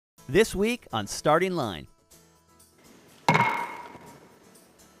This week on Starting Line.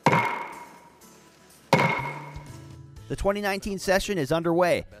 The 2019 session is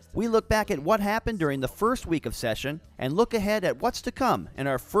underway. We look back at what happened during the first week of session and look ahead at what's to come in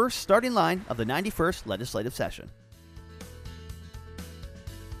our first starting line of the 91st legislative session.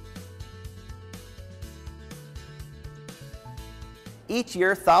 Each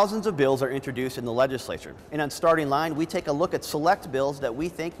year, thousands of bills are introduced in the legislature. And on Starting Line, we take a look at select bills that we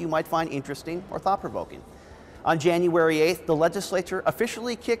think you might find interesting or thought-provoking. On January 8th, the legislature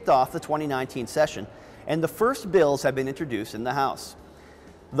officially kicked off the 2019 session, and the first bills have been introduced in the House.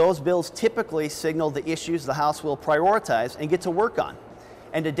 Those bills typically signal the issues the House will prioritize and get to work on.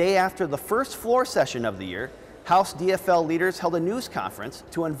 And a day after the first floor session of the year, House DFL leaders held a news conference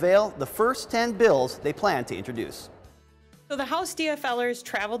to unveil the first 10 bills they plan to introduce. So the House DFLers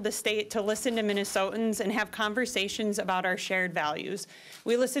traveled the state to listen to Minnesotans and have conversations about our shared values.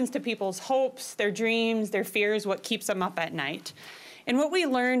 We listened to people's hopes, their dreams, their fears, what keeps them up at night. And what we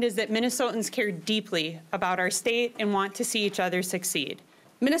learned is that Minnesotans care deeply about our state and want to see each other succeed.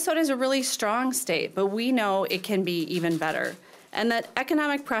 Minnesota is a really strong state, but we know it can be even better. And that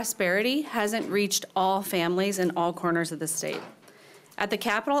economic prosperity hasn't reached all families in all corners of the state. At the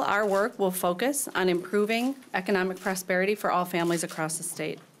Capitol, our work will focus on improving economic prosperity for all families across the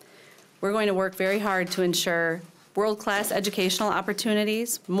state. We're going to work very hard to ensure world-class educational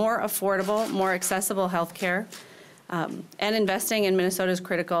opportunities, more affordable, more accessible health care, and investing in Minnesota's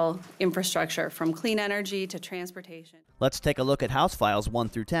critical infrastructure, from clean energy to transportation. Let's take a look at House Files 1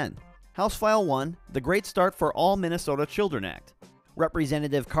 through 10. House File 1, the Great Start for All Minnesota Children Act.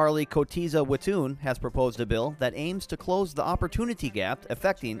 Representative Carly Cotiza-Watoon has proposed a bill that aims to close the opportunity gap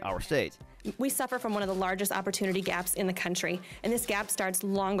affecting our state. We suffer from one of the largest opportunity gaps in the country, and this gap starts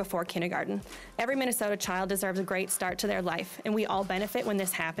long before kindergarten. Every Minnesota child deserves a great start to their life, and we all benefit when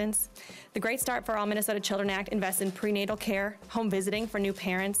this happens. The Great Start for All Minnesota Children Act invests in prenatal care, home visiting for new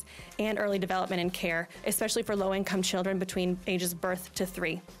parents, and early development and care, especially for low-income children between ages birth to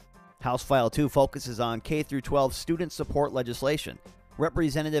 3. House File 2 focuses on K-12 student support legislation.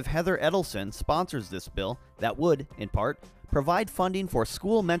 Representative Heather Edelson sponsors this bill that would, in part, provide funding for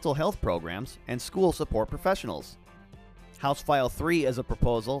school mental health programs and school support professionals. House File 3 is a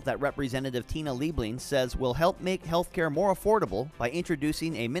proposal that Representative Tina Liebling says will help make healthcare more affordable by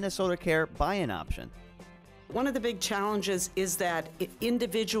introducing a Minnesota Care buy-in option. One of the big challenges is that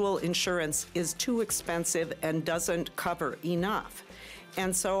individual insurance is too expensive and doesn't cover enough.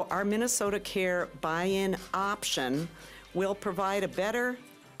 And so our Minnesota Care buy-in option will provide a better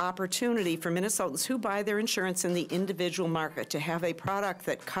opportunity for Minnesotans who buy their insurance in the individual market to have a product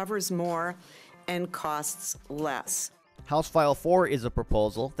that covers more and costs less. House File 4 is a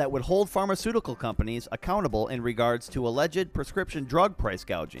proposal that would hold pharmaceutical companies accountable in regards to alleged prescription drug price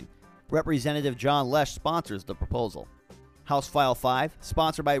gouging. Representative John Lesch sponsors the proposal. House File 5,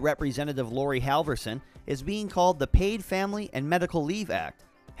 sponsored by Representative Lori Halverson, is being called the Paid Family and Medical Leave Act.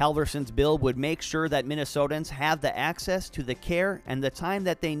 Halverson's bill would make sure that Minnesotans have the access to the care and the time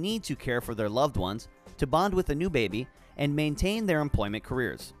that they need to care for their loved ones, to bond with a new baby, and maintain their employment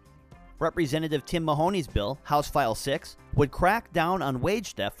careers. Representative Tim Mahoney's bill, House File 6, would crack down on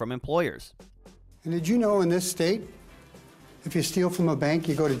wage theft from employers. And did you know in this state, if you steal from a bank,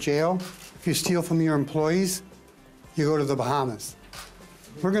 you go to jail? If you steal from your employees, you go to the Bahamas.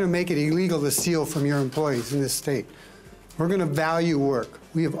 We're going to make it illegal to steal from your employees in this state. We're going to value work.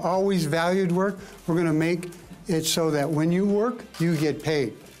 We have always valued work. We're going to make it so that when you work, you get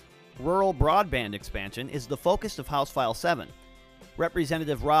paid. Rural broadband expansion is the focus of House File 7.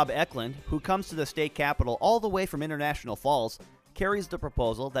 Representative Rob Eklund, who comes to the state capitol all the way from International Falls, carries the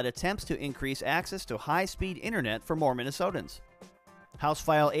proposal that attempts to increase access to high-speed internet for more Minnesotans. House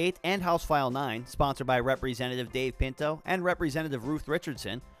File 8 and House File 9, sponsored by Representative Dave Pinto and Representative Ruth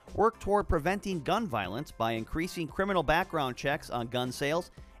Richardson, work toward preventing gun violence by increasing criminal background checks on gun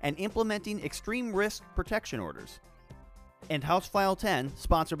sales and implementing extreme risk protection orders. And House File 10,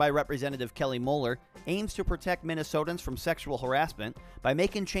 sponsored by Representative Kelly Moeller, aims to protect Minnesotans from sexual harassment by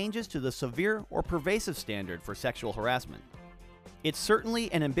making changes to the severe or pervasive standard for sexual harassment. It's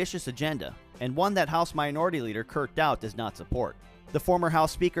certainly an ambitious agenda, and one that House Minority Leader Kurt Daudt does not support. The former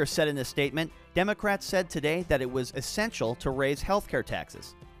House Speaker said in a statement, Democrats said today that it was essential to raise health care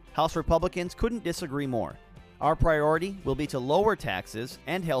taxes. House Republicans couldn't disagree more. Our priority will be to lower taxes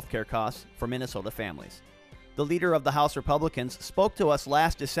and health care costs for Minnesota families. The leader of the House Republicans spoke to us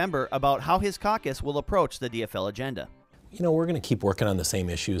last December about how his caucus will approach the DFL agenda. You know, we're going to keep working on the same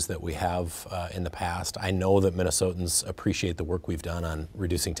issues that we have in the past. I know that Minnesotans appreciate the work we've done on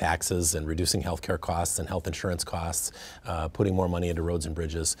reducing taxes and reducing healthcare costs and health insurance costs, putting more money into roads and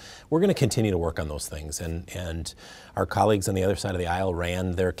bridges. We're going to continue to work on those things. And our colleagues on the other side of the aisle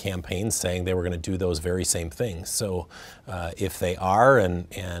ran their campaigns saying they were going to do those very same things. So if they are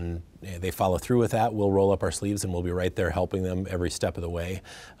and they follow through with that, we'll roll up our sleeves and we'll be right there helping them every step of the way.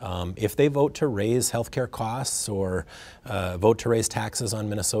 If they vote to raise healthcare costs or vote to raise taxes on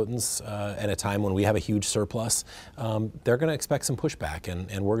Minnesotans at a time when we have a huge surplus, they're going to expect some pushback,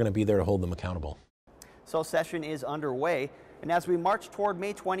 and we're going to be there to hold them accountable. So session is underway, and as we march toward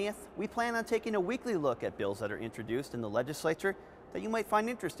May 20th, we plan on taking a weekly look at bills that are introduced in the legislature that you might find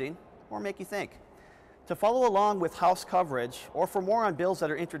interesting or make you think. To follow along with House coverage or for more on bills that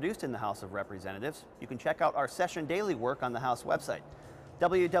are introduced in the House of Representatives, you can check out our Session Daily work on the House website,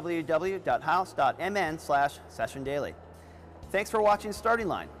 www.house.mn/sessiondaily. Thanks for watching Starting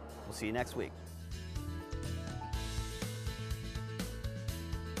Line. We'll see you next week.